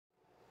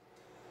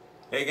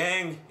Hey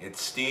gang,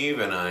 it's Steve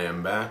and I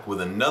am back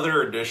with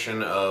another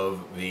edition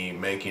of the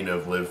Making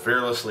of Live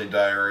Fearlessly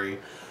diary.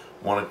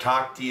 I want to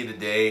talk to you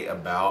today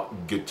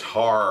about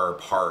guitar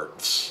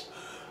parts.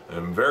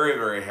 I'm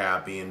very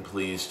happy and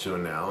pleased to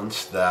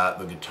announce that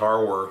the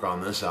guitar work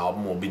on this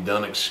album will be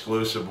done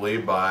exclusively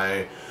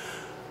by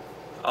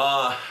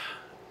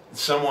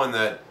someone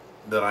that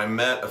I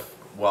met.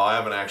 Well, I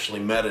haven't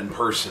actually met in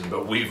person,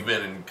 but we've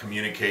been in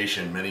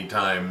communication many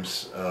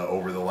times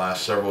over the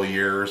last several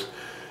years.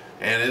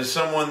 And is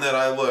someone that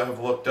I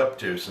have looked up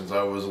to since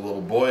I was a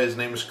little boy. His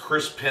name is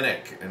Chris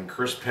Pinnock, and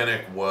Chris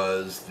Pinnock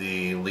was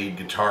the lead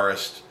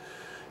guitarist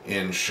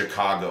in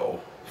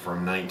Chicago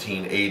from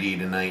 1980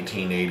 to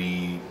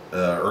 1980,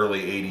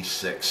 early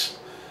 86.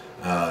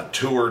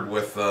 Toured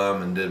with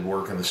them and did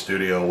work in the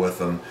studio with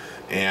them,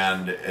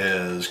 and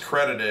is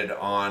credited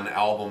on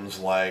albums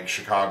like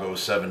Chicago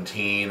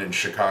 17 and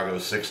Chicago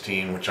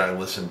 16, which I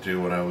listened to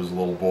when I was a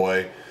little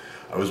boy.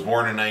 I was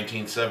born in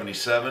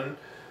 1977.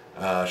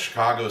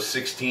 Chicago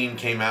 16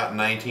 came out in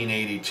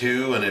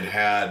 1982, and it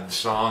had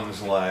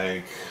songs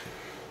like,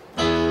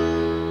 here,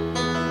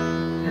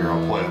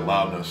 I'll play it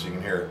loud enough so you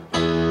can hear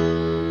it.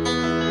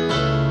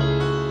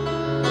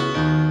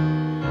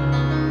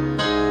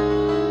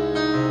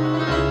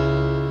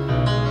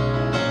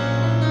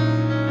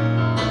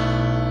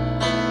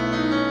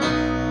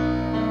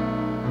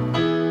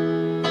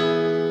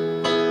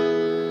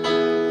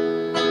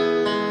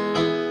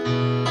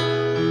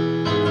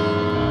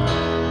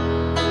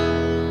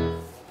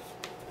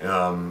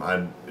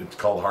 It's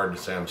called Hard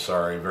to Say I'm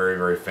Sorry.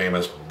 Very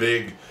famous,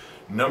 big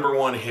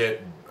 #1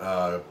 hit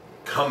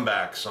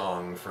comeback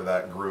song for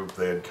that group.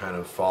 They had kind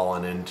of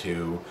fallen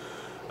into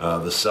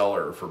the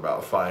cellar for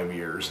about 5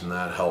 years, and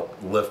that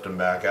helped lift them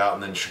back out.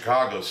 And then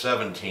Chicago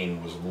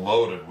 17 was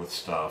loaded with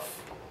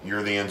stuff.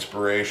 You're the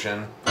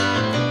Inspiration.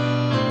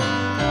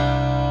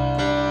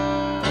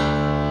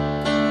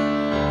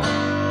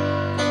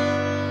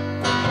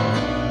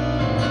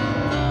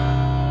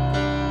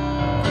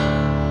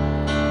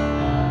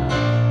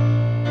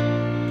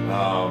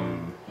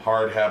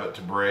 Hard Habit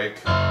to Break.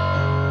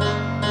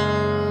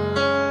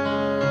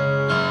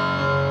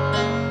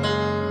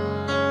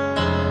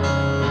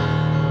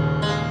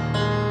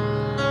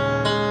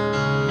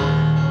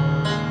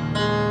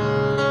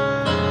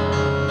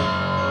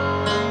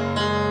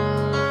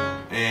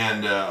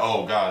 And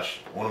oh gosh,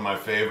 one of my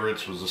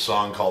favorites was a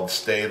song called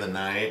Stay the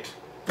Night.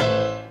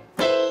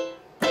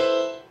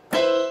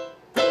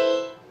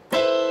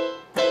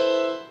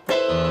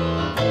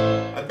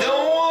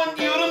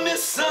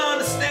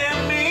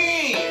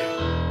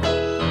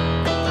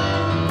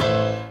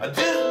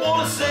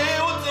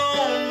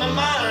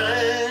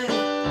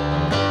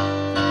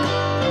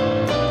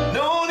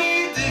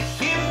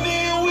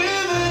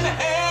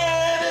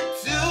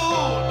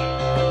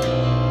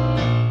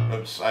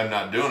 I'm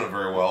not doing it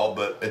very well,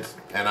 but it's,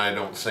 and I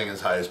don't sing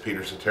as high as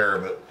Peter Cetera,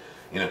 but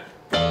you know,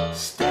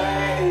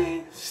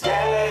 stay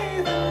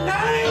the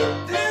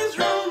night, there's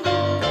room.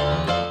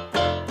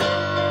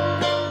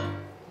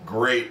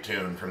 Great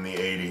tune from the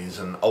 80s,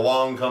 and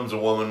Along Comes a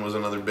Woman was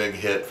another big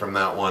hit from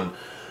that one.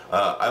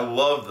 I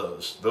love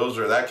those.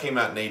 That came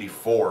out in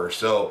 '84,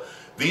 so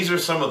these are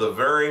some of the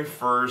very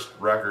first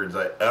records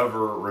I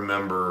ever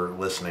remember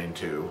listening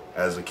to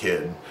as a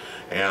kid,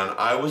 and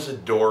I was a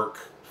dork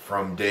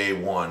from day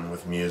one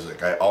with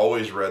music. I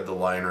always read the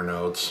liner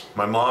notes.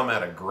 My mom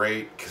had a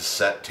great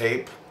cassette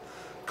tape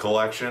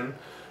collection.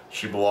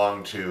 She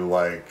belonged to,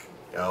 like,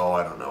 oh,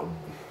 I don't know,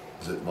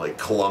 is it like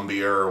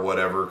Columbia or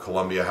whatever,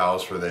 Columbia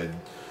House, where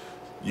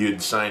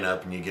you'd sign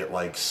up and you get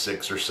like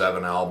 6 or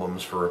 7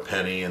 albums for a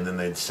penny, and then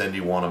they'd send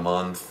you one a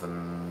month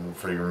and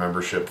for your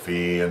membership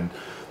fee, and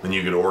then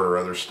you could order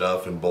other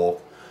stuff in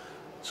bulk.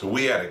 So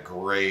we had a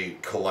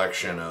great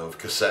collection of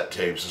cassette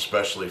tapes,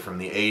 especially from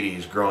the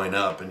 80s growing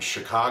up, and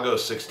Chicago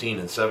 16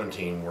 and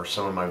 17 were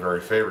some of my very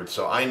favorites.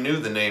 So I knew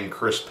the name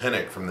Chris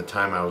Pinnock from the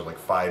time I was like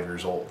 5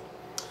 years old,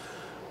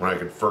 when I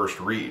could first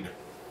read.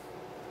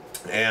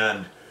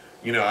 And,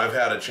 you know, I've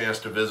had a chance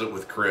to visit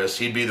with Chris.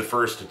 He'd be the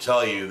first to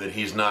tell you that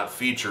he's not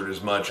featured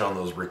as much on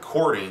those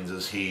recordings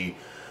as he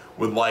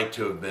would like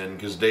to have been,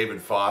 because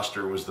David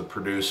Foster was the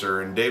producer,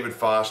 and David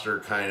Foster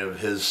kind of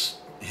his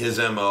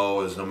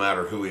MO is, no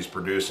matter who he's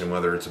producing,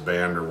 whether it's a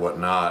band or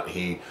whatnot,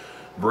 he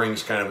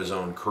brings kind of his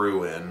own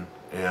crew in,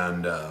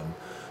 and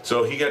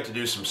so he got to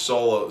do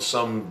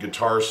some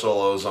guitar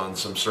solos on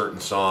some certain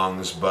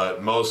songs,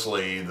 but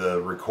mostly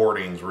the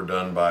recordings were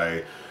done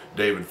by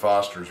David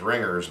Foster's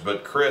ringers.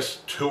 But Chris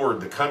toured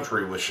the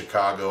country with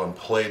Chicago and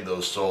played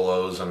those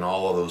solos and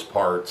all of those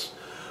parts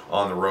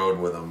on the road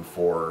with them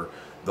for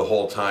the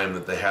whole time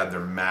that they had their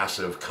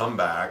massive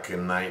comeback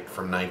from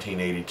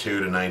 1982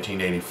 to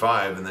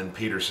 1985, and then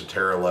Peter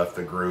Cetera left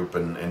the group,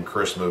 and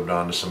Chris moved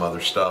on to some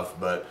other stuff.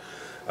 But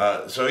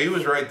so he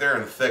was right there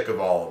in the thick of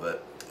all of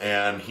it,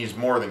 and he's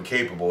more than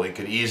capable. He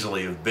could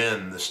easily have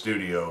been the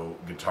studio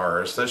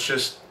guitarist. That's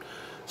just,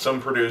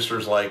 some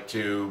producers like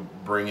to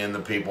bring in the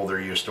people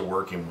they're used to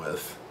working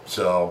with,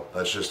 so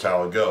that's just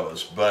how it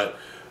goes. But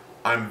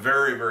I'm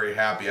very, very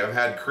happy. I've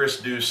had Chris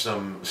do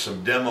some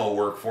demo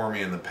work for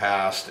me in the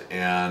past,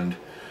 and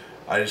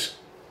I just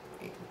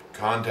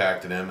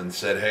contacted him and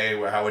said, hey,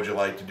 how would you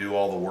like to do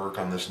all the work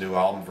on this new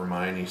album for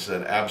mine? He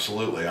said,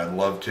 absolutely, I'd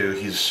love to.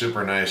 He's a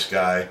super nice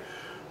guy,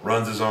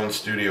 runs his own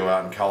studio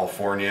out in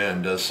California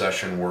and does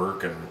session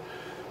work and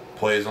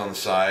plays on the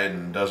side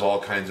and does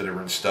all kinds of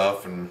different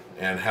stuff, and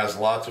has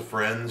lots of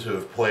friends who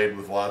have played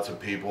with lots of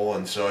people,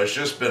 and so it's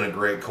just been a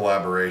great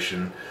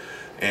collaboration.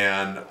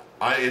 And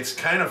it's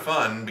kind of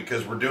fun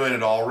because we're doing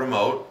it all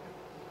remote.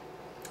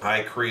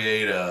 I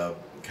create a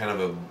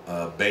kind of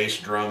a bass,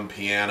 drum,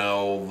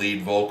 piano,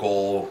 lead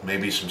vocal,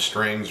 maybe some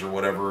strings or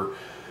whatever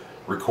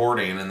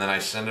recording, and then I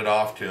send it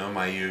off to him.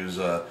 I use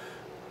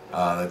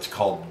it's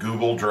called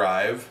Google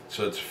Drive,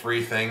 so it's a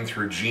free thing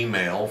through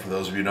Gmail. For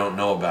those of you who don't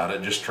know about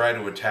it, just try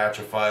to attach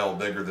a file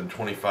bigger than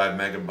 25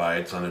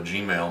 megabytes on a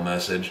Gmail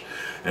message,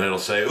 and it'll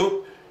say,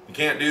 oop, you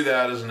can't do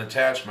that as an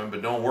attachment,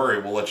 but don't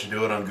worry, we'll let you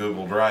do it on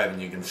Google Drive,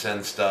 and you can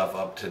send stuff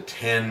up to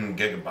 10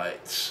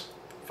 gigabytes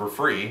for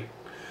free.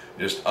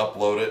 Just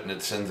upload it, and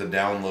it sends a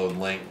download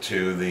link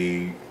to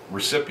the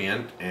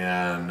recipient,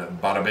 and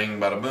bada bing,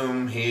 bada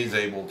boom, he's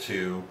able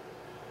to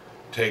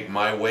take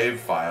my WAV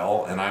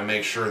file, and I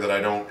make sure that I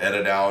don't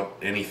edit out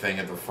anything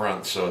at the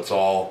front, so it's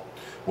all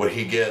what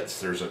he gets.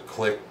 There's a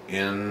click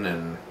in,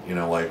 and you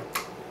know, like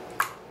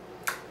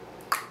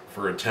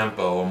for a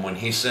tempo, and when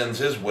he sends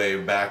his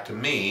wave back to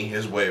me,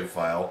 his WAV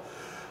file,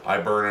 I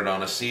burn it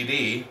on a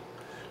CD,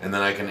 and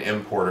then I can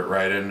import it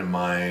right into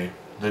my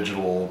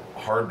digital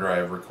hard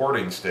drive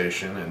recording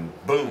station, and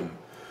boom.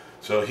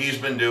 So he's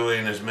been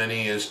doing as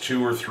many as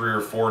 2 or 3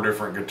 or 4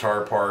 different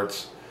guitar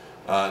parts,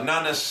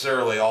 not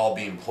necessarily all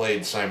being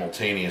played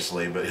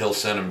simultaneously, but he'll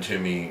send them to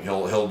me.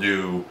 He'll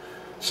do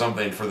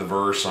something for the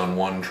verse on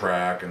one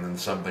track, and then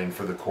something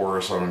for the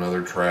chorus on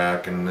another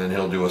track, and then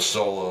he'll do a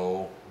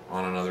solo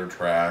on another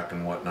track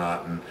and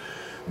whatnot. And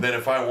then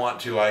if I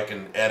want to, I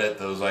can edit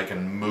those. I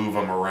can move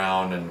them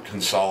around and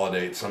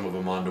consolidate some of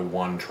them onto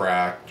one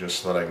track,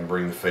 just so that I can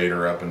bring the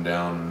fader up and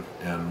down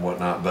and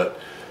whatnot. But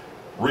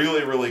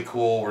really, really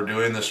cool. We're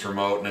doing this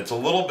remote, and it's a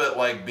little bit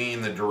like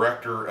being the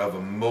director of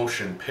a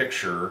motion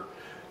picture,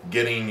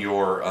 getting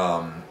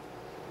your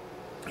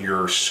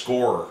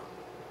score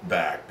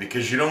back,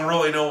 because you don't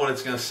really know what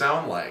it's going to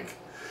sound like.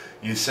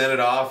 You send it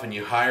off, and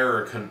you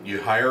hire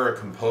a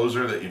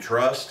composer that you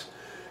trust.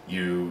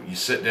 You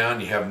sit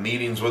down, you have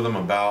meetings with them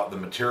about the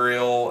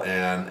material,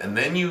 and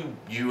then you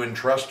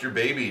entrust your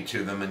baby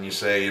to them, and you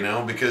say, you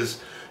know,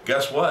 because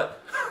guess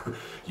what?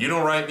 You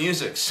don't write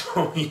music,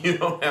 so you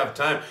don't have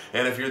time.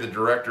 And if you're the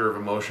director of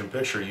a motion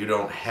picture, you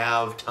don't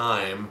have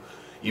time,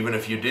 even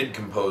if you did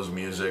compose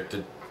music,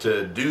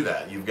 to do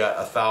that. You've got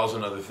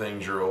 1,000 other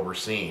things you're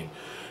overseeing.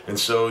 And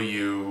so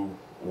you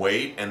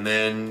wait, and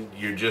then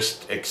you're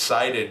just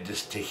excited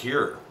just to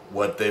hear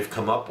what they've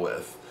come up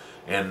with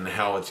and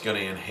how it's going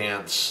to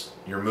enhance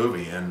your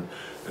movie. And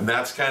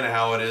that's kind of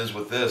how it is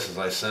with this, is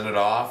I send it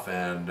off,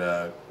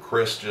 and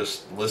Chris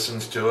just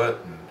listens to it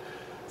and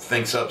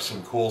thinks up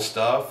some cool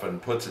stuff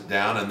and puts it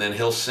down, and then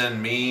he'll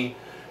send me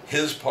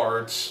his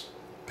parts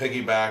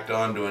piggybacked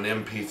onto an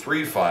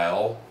MP3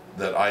 file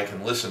that I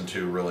can listen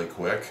to really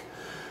quick.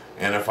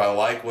 And if I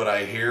like what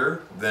I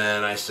hear,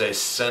 then I say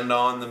send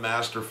on the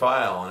master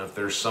file, and if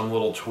there's some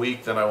little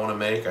tweak that I want to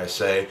make, I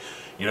say,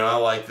 you know, I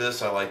like this,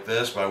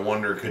 but I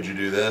wonder, could you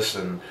do this?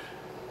 And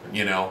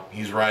you know,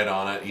 he's right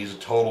on it. He's a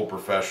total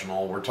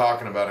professional. We're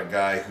talking about a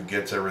guy who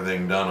gets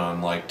everything done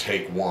on like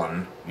take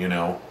 1, you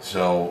know,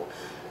 so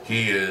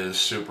he is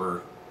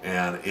super,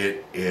 and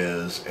it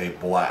is a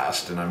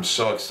blast, and I'm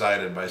so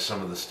excited by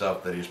some of the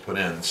stuff that he's put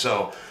in.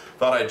 So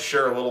thought I'd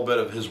share a little bit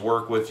of his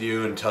work with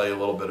you and tell you a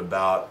little bit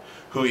about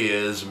who he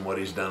is and what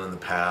he's done in the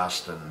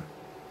past. And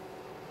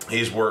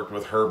he's worked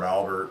with Herb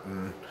Alpert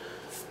and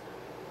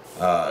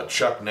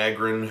Chuck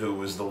Negrin, who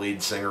was the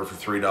lead singer for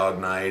Three Dog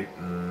Night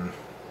and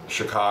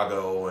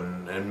Chicago,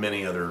 and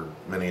many other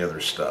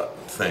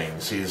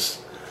things. He's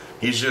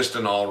just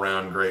an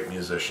all-around great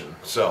musician.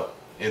 So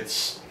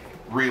it's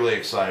really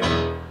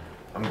exciting.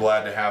 I'm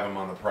glad to have him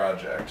on the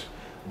project.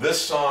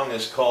 This song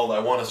is called I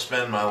Want to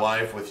Spend My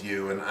Life With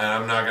You, and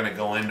I'm not going to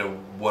go into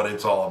what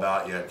it's all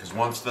about yet, because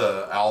once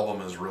the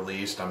album is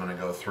released, I'm going to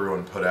go through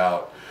and put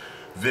out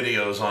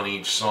videos on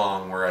each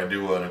song where I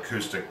do an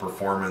acoustic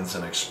performance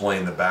and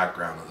explain the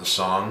background of the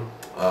song.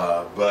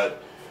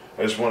 But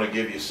I just want to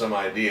give you some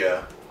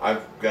idea.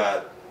 I've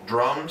got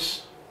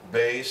drums,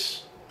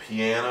 bass,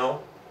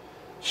 piano,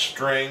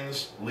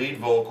 strings, lead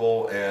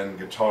vocal, and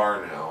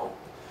guitar now.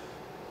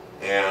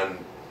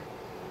 And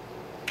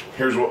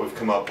here's what we've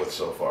come up with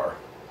so far.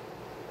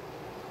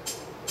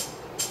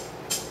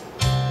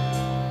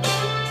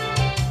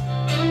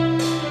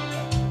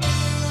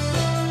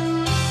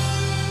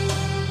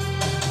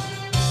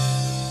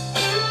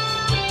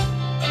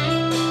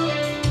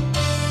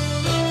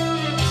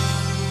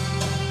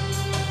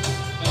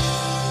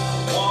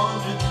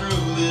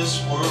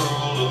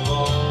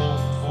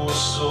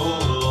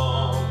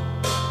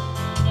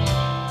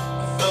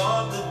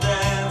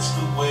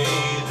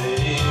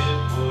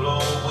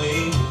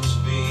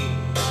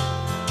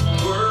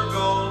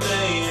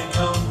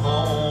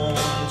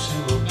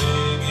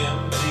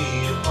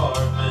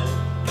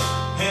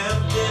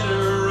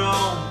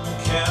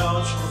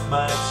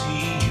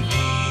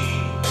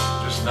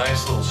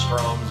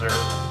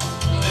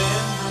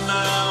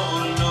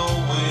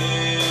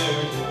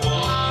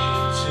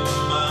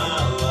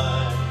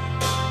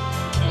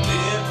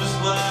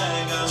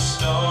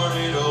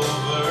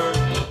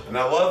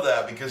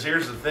 because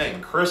here's the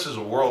thing. Chris is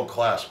a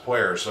world-class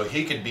player, so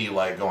he could be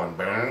like going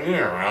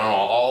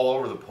all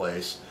over the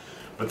place.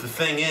 But the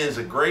thing is,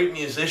 a great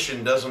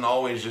musician doesn't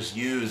always just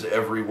use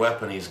every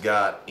weapon he's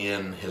got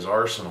in his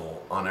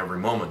arsenal on every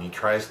moment. He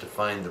tries to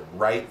find the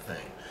right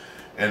thing.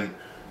 And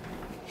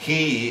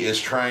he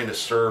is trying to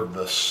serve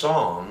the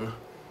song,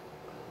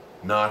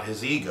 not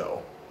his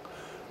ego.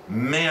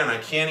 Man, I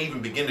can't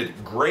even begin to...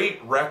 Great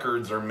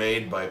records are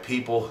made by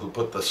people who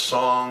put the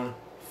song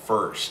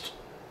first.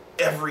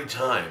 Every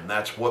time.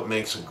 That's what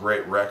makes a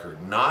great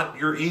record. Not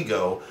your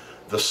ego,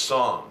 the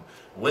song.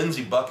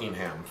 Lindsey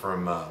Buckingham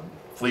from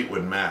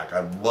Fleetwood Mac,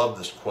 I love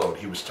this quote.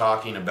 He was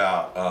talking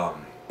about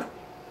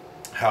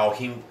how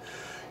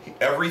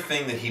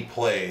everything that he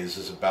plays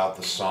is about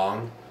the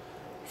song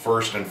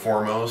first and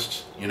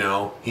foremost. You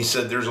know, he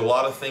said there's a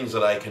lot of things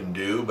that I can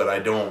do, but I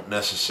don't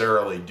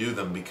necessarily do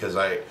them because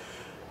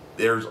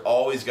there's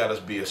always got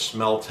to be a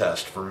smell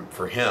test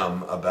for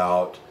him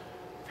about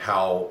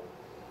how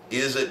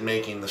is it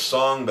making the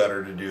song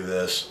better to do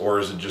this, or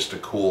is it just a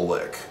cool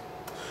lick?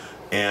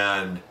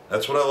 And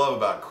that's what I love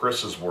about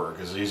Chris's work,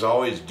 is he's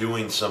always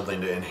doing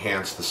something to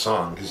enhance the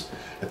song, because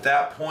at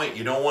that point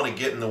you don't want to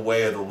get in the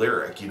way of the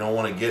lyric, you don't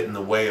want to get in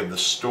the way of the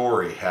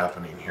story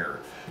happening here.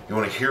 You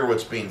want to hear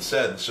what's being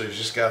said, so he's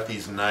just got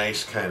these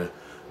nice kind of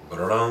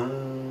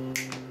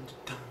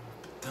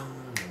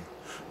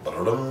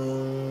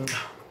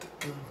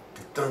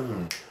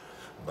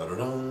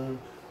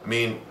I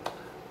mean,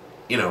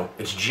 you know,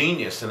 it's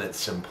genius in its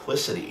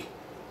simplicity.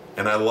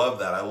 And I love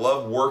that. I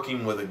love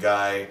working with a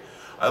guy.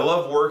 I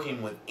love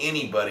working with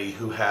anybody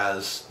who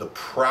has the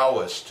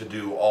prowess to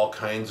do all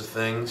kinds of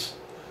things,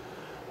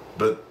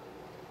 but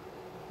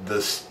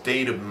the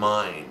state of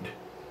mind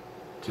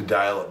to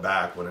dial it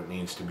back when it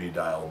needs to be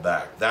dialed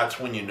back. That's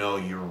when you know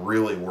you're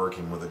really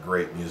working with a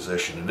great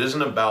musician. It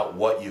isn't about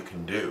what you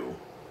can do.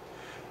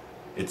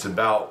 It's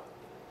about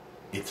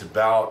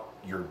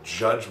your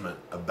judgment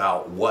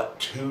about what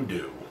to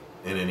do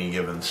in any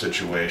given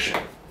situation.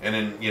 And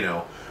in, you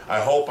know, I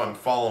hope I'm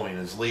following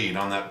his lead.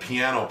 On that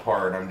piano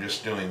part, I'm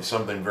just doing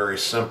something very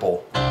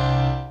simple.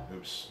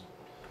 Oops.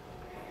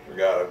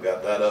 Forgot I've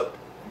got that up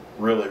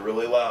really,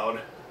 really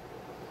loud.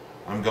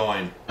 I'm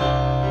going.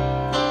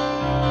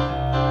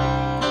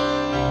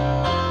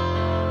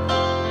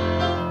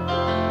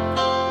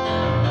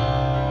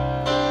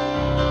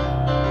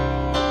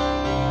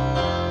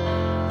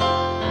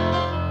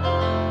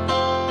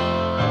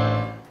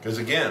 Because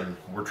again,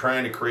 we're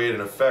trying to create an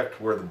effect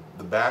where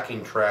the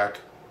backing track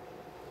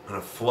kind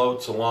of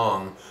floats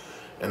along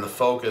and the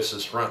focus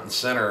is front and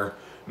center,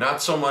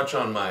 not so much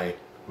on my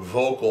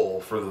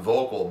vocal for the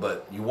vocal,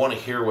 but you want to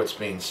hear what's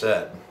being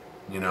said.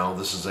 You know,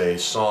 this is a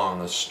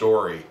song, a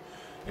story,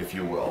 if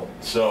you will.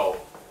 So,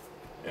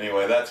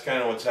 anyway, that's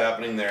kind of what's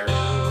happening there. Now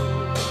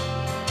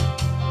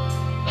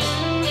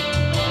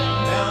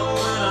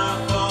when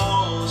I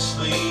fall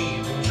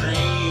asleep and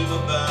dream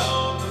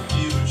about the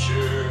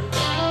future,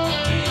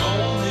 the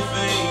only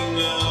thing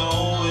I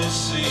always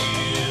see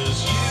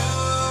is you.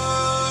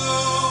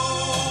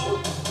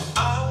 I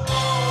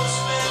want to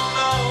spend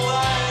my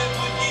life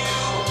with you.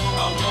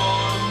 I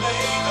want to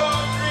make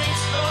our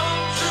dreams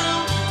come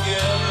true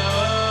together.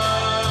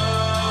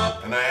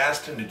 And I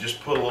asked him to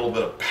just put a little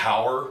bit of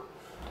power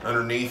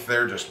underneath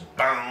there, just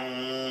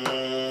boom,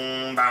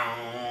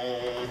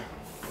 boom.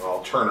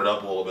 I'll turn it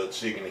up a little bit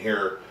so you can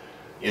hear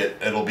it.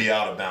 It'll be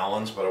out of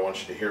balance, but I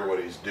want you to hear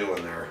what he's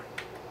doing there.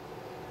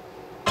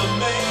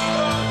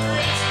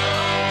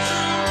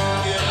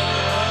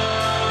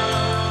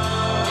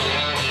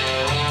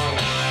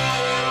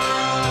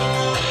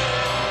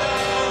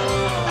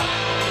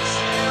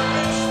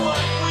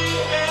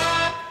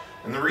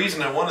 And the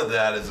reason I wanted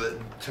that is that,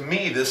 to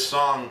me, this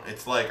song,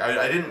 it's like,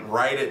 I didn't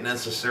write it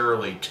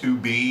necessarily to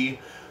be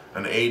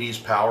an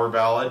 80s power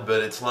ballad,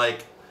 but it's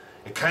like,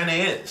 it kind of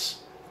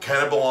is. It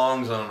kind of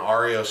belongs on an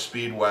REO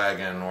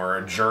Speedwagon or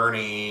a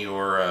Journey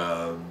or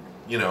a,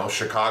 you know,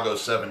 Chicago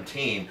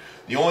 17.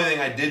 The only thing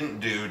I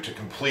didn't do to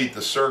complete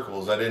the circle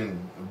is I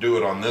didn't do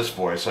it on this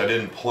voice. I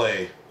didn't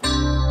play.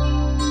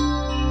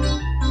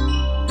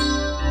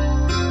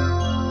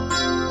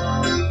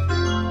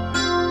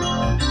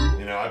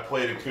 I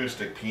played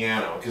acoustic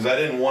piano because I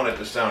didn't want it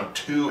to sound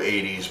too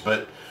 80s,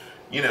 but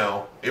you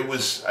know, it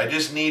was, I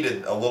just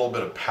needed a little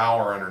bit of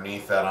power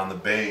underneath that on the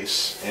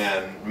bass,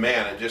 and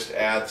man, it just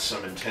adds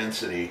some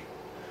intensity.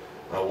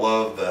 I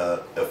love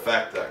the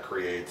effect that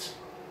creates.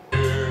 The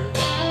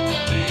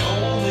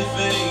only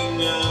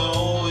thing I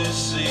always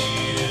see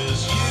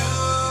is you.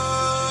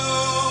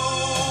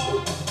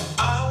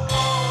 I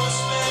want to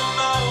spend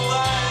my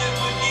life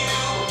with you.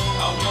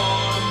 I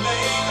want to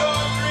make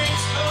our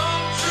dreams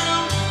come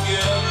true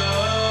together.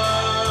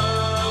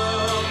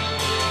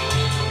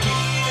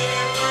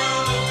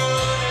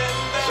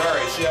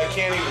 Sorry, see, I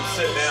can't even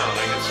sit down.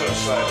 I get so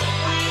excited.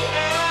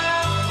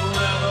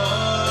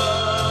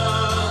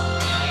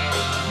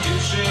 You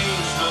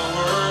changed my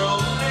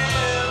world and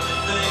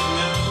everything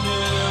I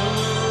knew.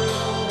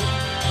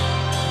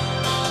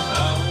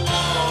 I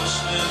want to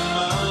spend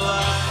my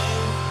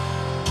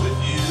life with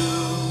you.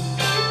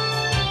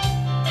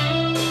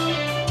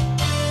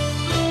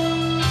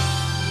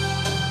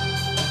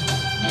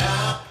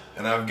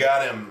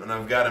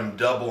 got him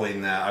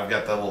doubling that. I've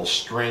got that little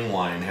string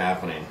line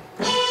happening.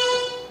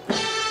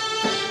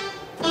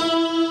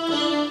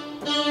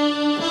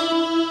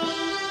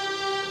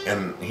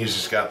 And he's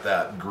just got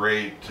that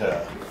great kind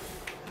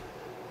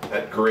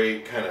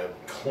of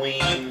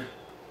clean.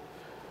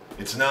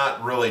 It's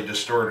not really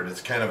distorted.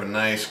 It's kind of a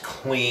nice,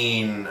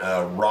 clean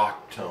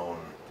rock tone.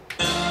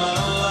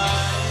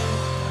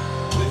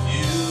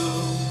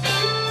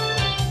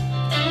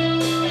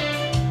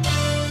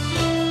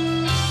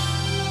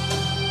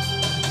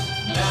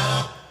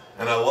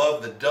 And I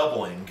love the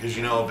doubling because,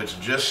 you know, if it's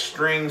just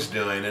strings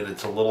doing it,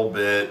 it's a little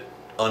bit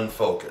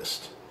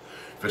unfocused.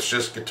 If it's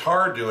just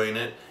guitar doing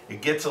it,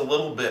 it gets a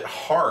little bit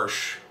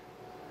harsh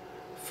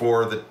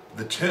for the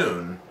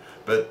tune,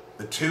 but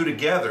the two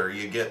together,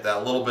 you get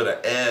that little bit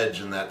of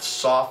edge and that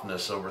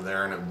softness over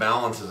there, and it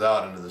balances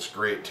out into this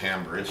great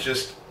timbre. It's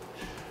just,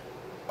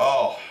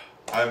 oh,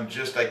 I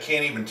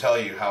can't even tell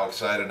you how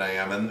excited I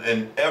am,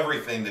 and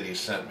everything that he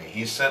sent me.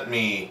 He sent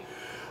me,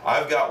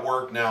 I've got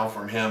work now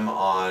from him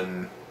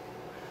on,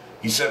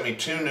 he sent me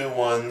 2 new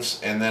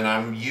ones, and then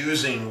I'm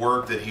using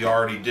work that he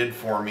already did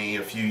for me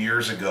a few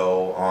years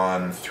ago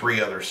on 3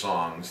 other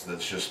songs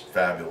that's just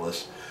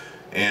fabulous.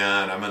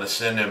 And I'm going to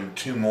send him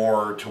 2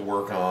 more to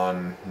work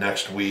on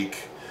next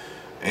week,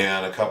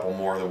 and a couple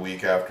more the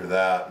week after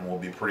that, and we'll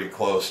be pretty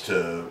close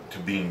to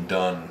being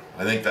done.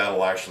 I think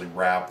that'll actually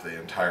wrap the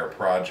entire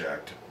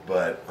project,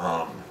 but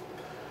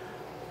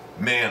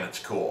man, it's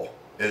cool.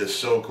 It is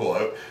so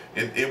cool.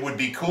 It would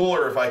be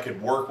cooler if I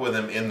could work with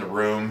him in the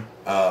room,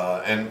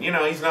 and you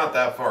know, he's not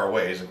that far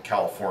away. He's in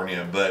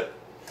California, but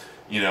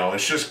you know,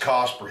 it's just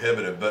cost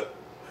prohibitive. But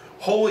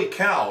holy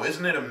cow,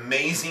 isn't it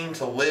amazing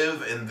to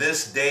live in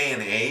this day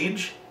and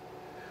age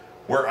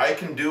where I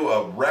can do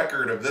a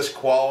record of this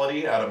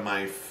quality out of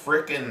my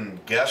frickin'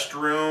 guest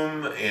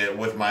room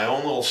with my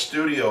own little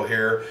studio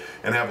here,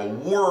 and have a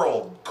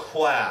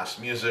world-class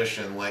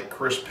musician like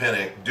Chris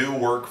Pinnick do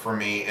work for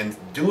me and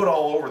do it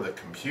all over the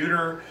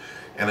computer,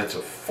 and it's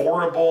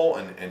affordable,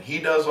 and he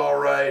does all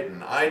right,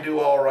 and I do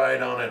all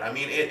right on it. I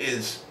mean, it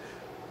is,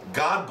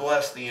 God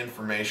bless the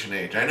information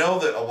age. I know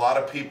that a lot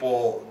of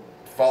people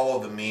follow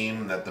the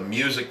meme that the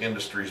music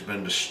industry's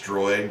been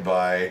destroyed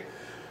by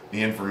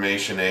the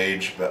information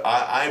age, but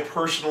I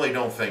personally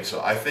don't think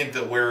so. I think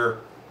that we're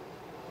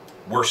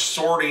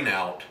sorting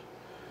out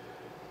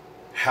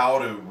how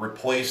to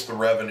replace the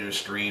revenue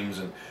streams,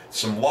 and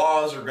some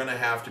laws are going to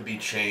have to be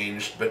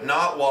changed, but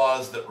not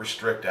laws that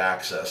restrict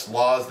access,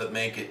 laws that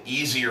make it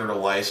easier to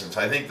license.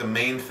 I think the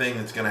main thing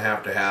that's going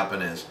to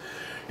happen is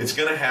it's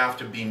going to have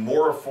to be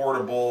more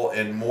affordable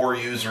and more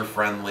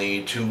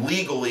user-friendly to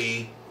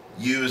legally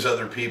use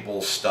other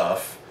people's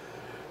stuff,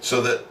 so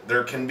that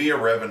there can be a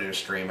revenue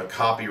stream, a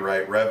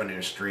copyright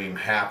revenue stream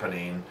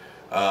happening.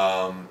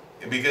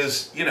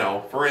 Because, you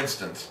know, for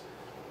instance,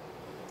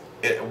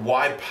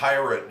 why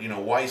pirate, you know,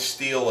 why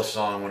steal a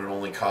song when it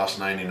only costs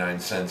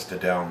 99 cents to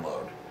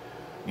download?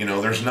 You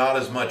know, there's not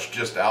as much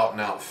just out and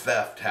out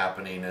theft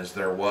happening as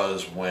there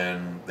was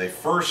when they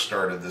first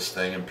started this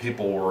thing and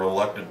people were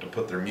reluctant to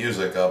put their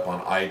music up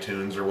on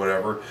iTunes or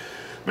whatever.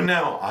 But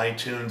now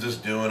iTunes is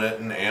doing it,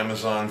 and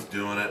Amazon's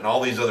doing it, and all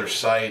these other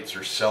sites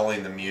are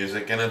selling the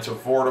music, and it's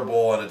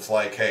affordable, and it's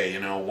like, hey, you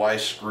know, why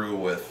screw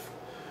with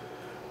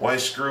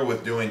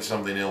doing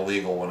something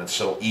illegal when it's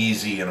so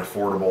easy and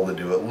affordable to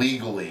do it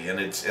legally, and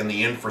it's in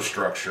the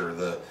infrastructure,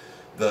 the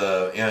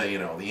you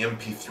know, the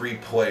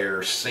MP3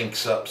 player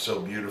syncs up so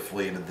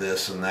beautifully to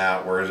this and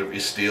that, whereas if you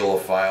steal a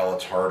file,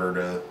 it's harder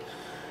to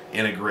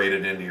integrate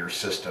it into your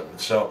system.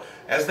 So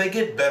as they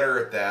get better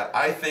at that,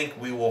 I think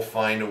we will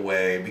find a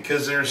way,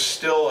 because there's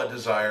still a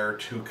desire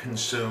to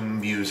consume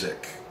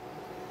music.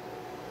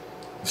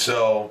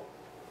 So,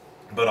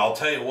 but I'll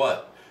tell you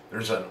what,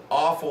 there's an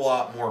awful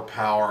lot more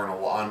power and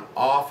an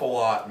awful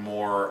lot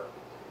more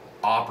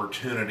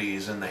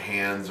opportunities in the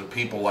hands of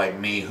people like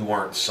me who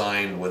aren't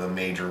signed with a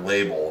major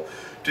label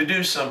to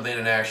do something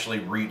and actually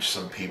reach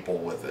some people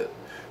with it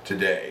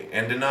today,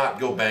 and to not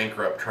go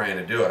bankrupt trying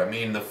to do it. I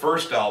mean, the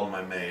first album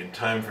I made,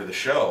 Time for the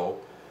Show,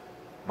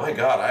 my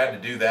God, I had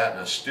to do that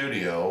in a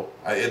studio.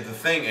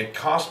 It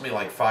cost me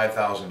like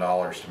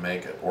 $5,000 to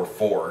make it, or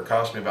 $4,000. It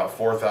cost me about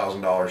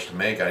 $4,000 to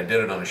make it. I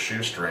did it on a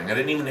shoestring. I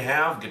didn't even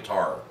have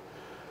guitar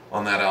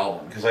on that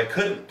album because I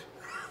couldn't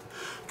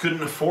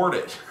afford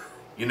it.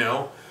 You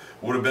know,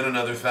 would have been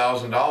another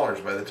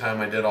 $1,000 by the time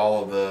I did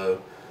all of the,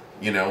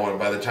 you know,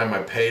 by the time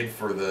I paid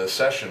for the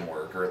session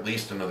work, or at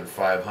least another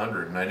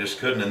 $500, and I just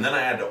couldn't. And then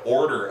I had to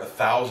order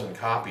 1,000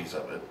 copies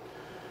of it.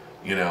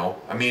 You know,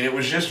 I mean, it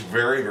was just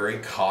very, very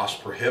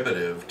cost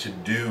prohibitive to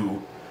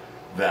do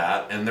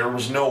that, and there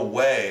was no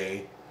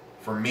way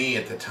for me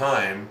at the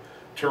time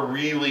to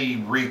really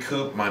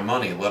recoup my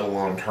money, let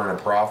alone turn a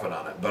profit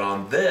on it. But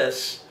on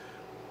this,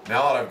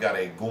 now that I've got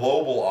a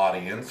global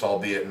audience,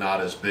 albeit not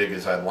as big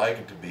as I'd like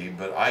it to be,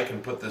 but I can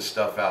put this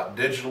stuff out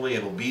digitally.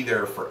 It'll be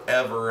there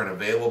forever and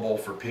available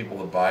for people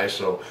to buy,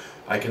 so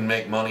I can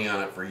make money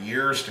on it for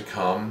years to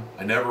come.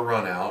 I never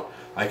run out.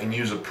 I can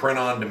use a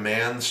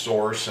print-on-demand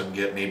source and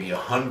get maybe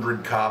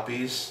 100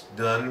 copies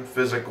done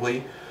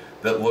physically.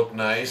 that look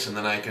nice, and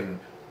then I can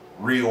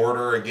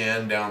reorder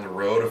again down the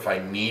road if I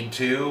need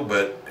to,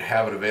 but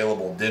have it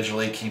available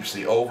digitally. Keeps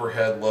the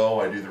overhead low.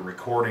 I do the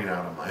recording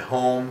out of my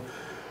home.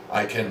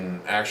 I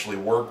can actually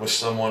work with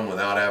someone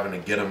without having to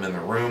get them in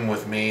the room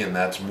with me, and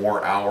that's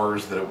more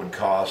hours that it would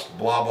cost,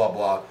 blah blah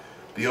blah.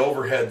 The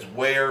overhead's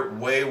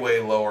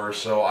way lower,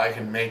 so I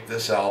can make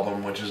this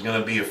album, which is going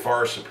to be a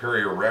far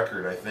superior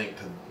record, I think,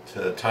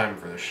 to Time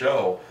for the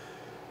Show,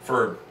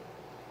 for,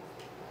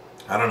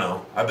 I don't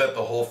know, I bet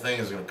the whole thing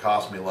is going to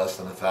cost me less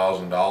than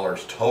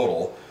 $1,000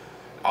 total.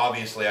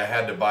 Obviously I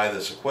had to buy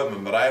this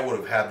equipment, but I would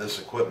have had this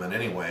equipment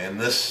anyway, and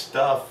this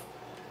stuff,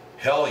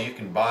 hell, you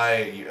can buy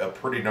a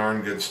pretty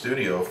darn good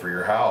studio for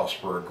your house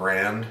for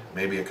 $1,000,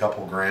 maybe a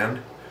couple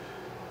grand,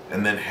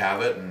 and then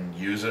have it and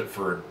use it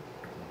for a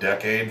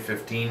decade,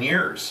 15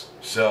 years.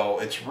 So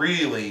it's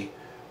really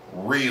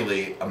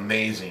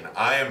amazing.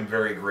 I am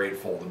very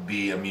grateful to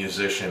be a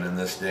musician in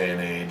this day and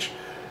age.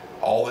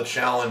 All the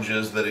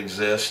challenges that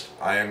exist,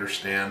 I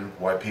understand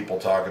why people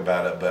talk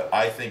about it, but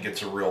I think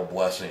it's a real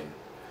blessing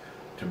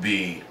to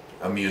be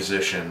a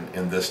musician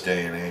in this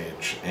day and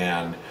age.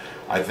 And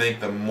I think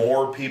the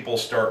more people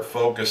start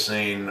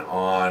focusing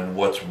on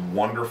what's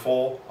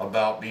wonderful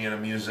about being a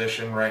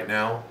musician right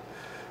now,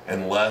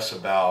 and less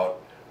about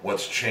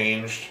what's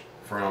changed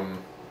from,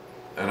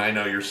 and I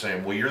know you're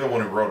saying, well, you're the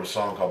one who wrote a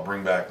song called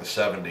Bring Back the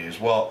 70s.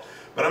 Well,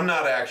 but I'm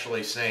not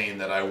actually saying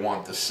that I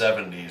want the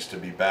 70s to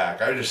be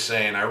back. I'm just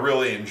saying I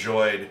really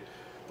enjoyed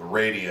the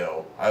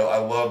radio. I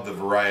love the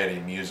variety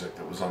of music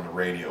that was on the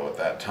radio at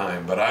that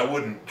time, but I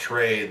wouldn't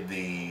trade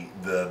the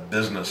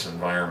business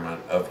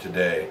environment of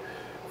today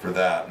for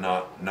that,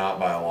 not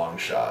by a long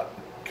shot,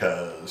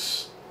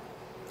 because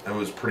it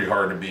was pretty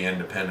hard to be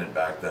independent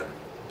back then.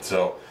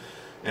 So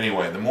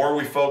anyway, the more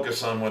we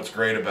focus on what's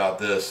great about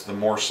this, the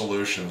more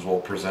solutions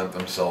will present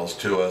themselves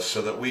to us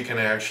so that we can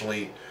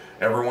actually,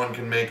 everyone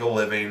can make a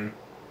living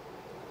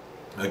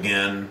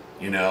again,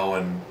 you know,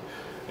 and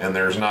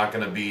there's not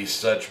going to be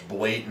such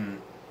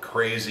blatant,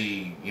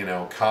 crazy, you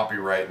know,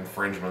 copyright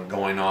infringement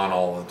going on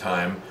all the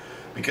time,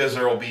 because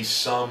there will be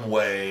some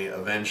way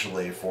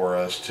eventually for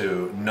us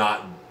to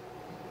not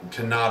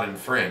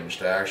infringe,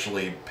 to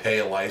actually pay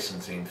a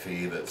licensing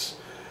fee that's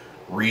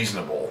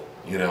reasonable,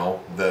 you know,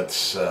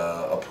 that's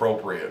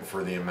appropriate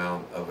for the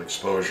amount of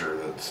exposure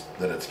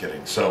that it's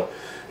getting. So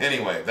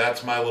anyway,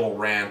 that's my little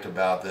rant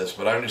about this,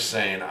 but I'm just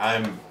saying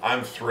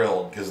I'm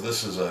thrilled, because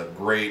this is a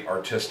great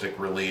artistic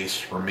release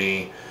for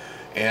me,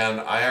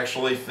 and I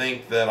actually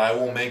think that I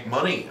will make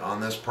money on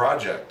this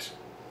project,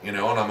 you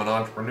know, and I'm an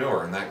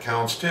entrepreneur, and that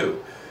counts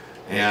too.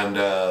 And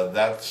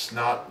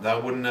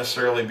that wouldn't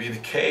necessarily be the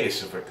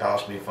case if it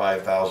cost me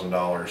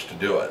 $5,000 to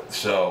do it.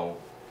 So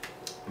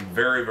I'm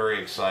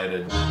very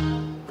excited.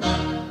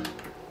 And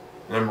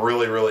I'm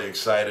really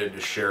excited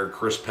to share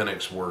Chris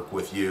Pinnock's work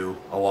with you,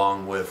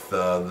 along with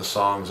the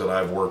songs that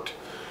I've worked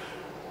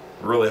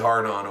really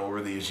hard on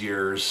over these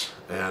years.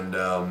 And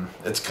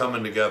it's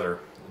coming together.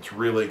 It's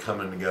really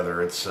coming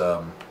together. It's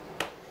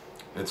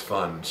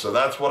fun. So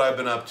that's what I've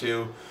been up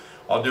to.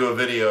 I'll do a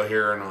video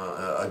here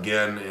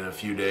again in a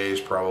few days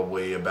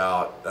probably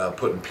about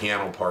putting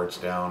piano parts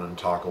down, and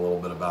talk a little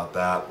bit about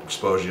that,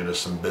 expose you to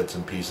some bits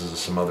and pieces of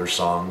some other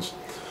songs.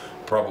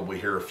 Probably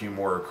hear a few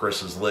more of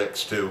Chris's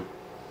licks too.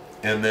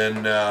 And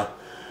then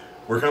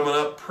we're coming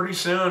up pretty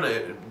soon.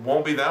 It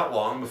won't be that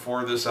long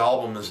before this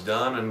album is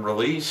done and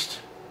released,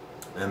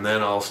 and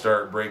then I'll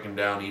start breaking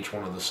down each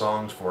one of the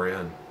songs for you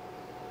and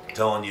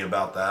telling you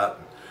about that,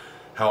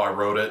 how I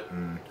wrote it,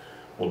 and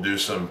we'll do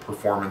some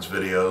performance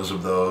videos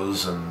of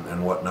those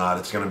and whatnot.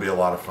 It's going to be a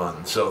lot of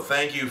fun. So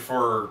thank you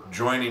for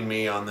joining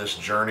me on this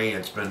journey.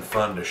 It's been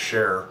fun to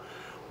share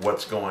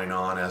what's going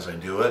on as I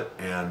do it,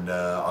 and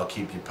I'll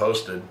keep you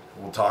posted.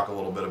 We'll talk a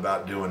little bit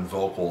about doing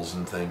vocals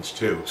and things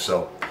too.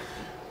 So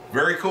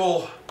very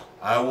cool.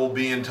 I will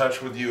be in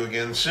touch with you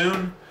again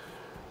soon.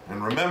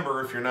 And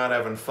remember, if you're not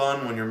having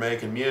fun when you're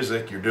making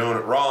music, you're doing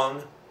it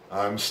wrong.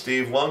 I'm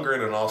Steve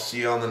Lungrin, and I'll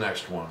see you on the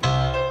next one.